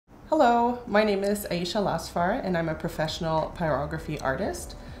Hello, my name is Aicha Lasfar and I'm a professional pyrography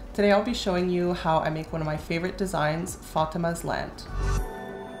artist. Today I'll be showing you how I make one of my favorite designs, Fatima's Land.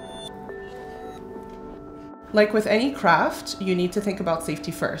 Like with any craft, you need to think about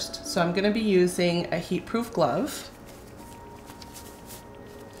safety first. So I'm going to be using a heat-proof glove.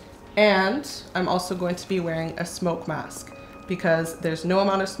 And I'm also going to be wearing a smoke mask because there's no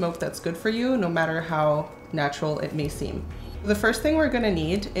amount of smoke that's good for you, no matter how natural it may seem. The first thing we're going to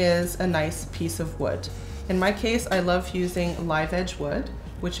need is a nice piece of wood. In my case, I love using live edge wood,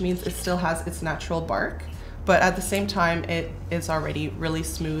 which means it still has its natural bark, but at the same time it is already really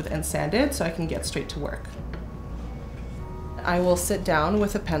smooth and sanded, so I can get straight to work. I will sit down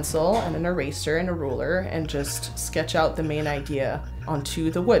with a pencil and an eraser and a ruler and just sketch out the main idea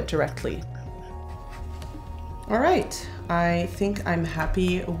onto the wood directly. All right, I think I'm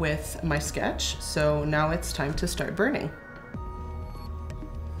happy with my sketch, so now it's time to start burning.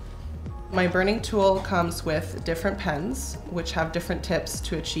 My burning tool comes with different pens, which have different tips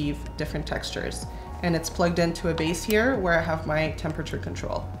to achieve different textures. And it's plugged into a base here where I have my temperature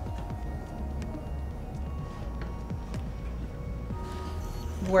control.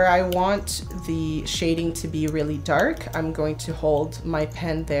 Where I want the shading to be really dark, I'm going to hold my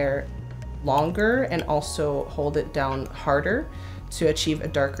pen there longer and also hold it down harder to achieve a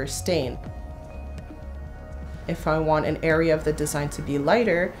darker stain. If I want an area of the design to be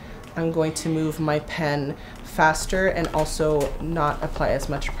lighter, I'm going to move my pen faster and also not apply as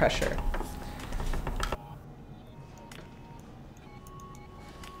much pressure.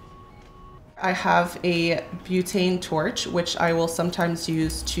 I have a butane torch, which I will sometimes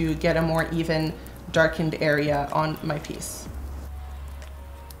use to get a more even darkened area on my piece.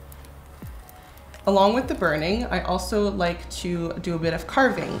 Along with the burning, I also like to do a bit of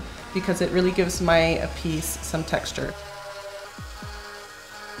carving because it really gives my piece some texture.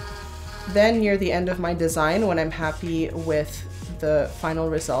 Then near the end of my design, when I'm happy with the final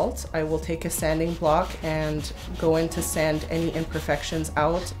result, I will take a sanding block and go in to sand any imperfections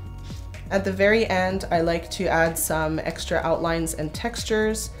out. At the very end, I like to add some extra outlines and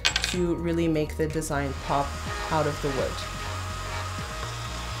textures to really make the design pop out of the wood.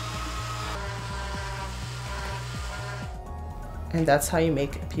 And that's how you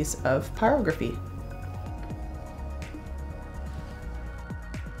make a piece of pyrography.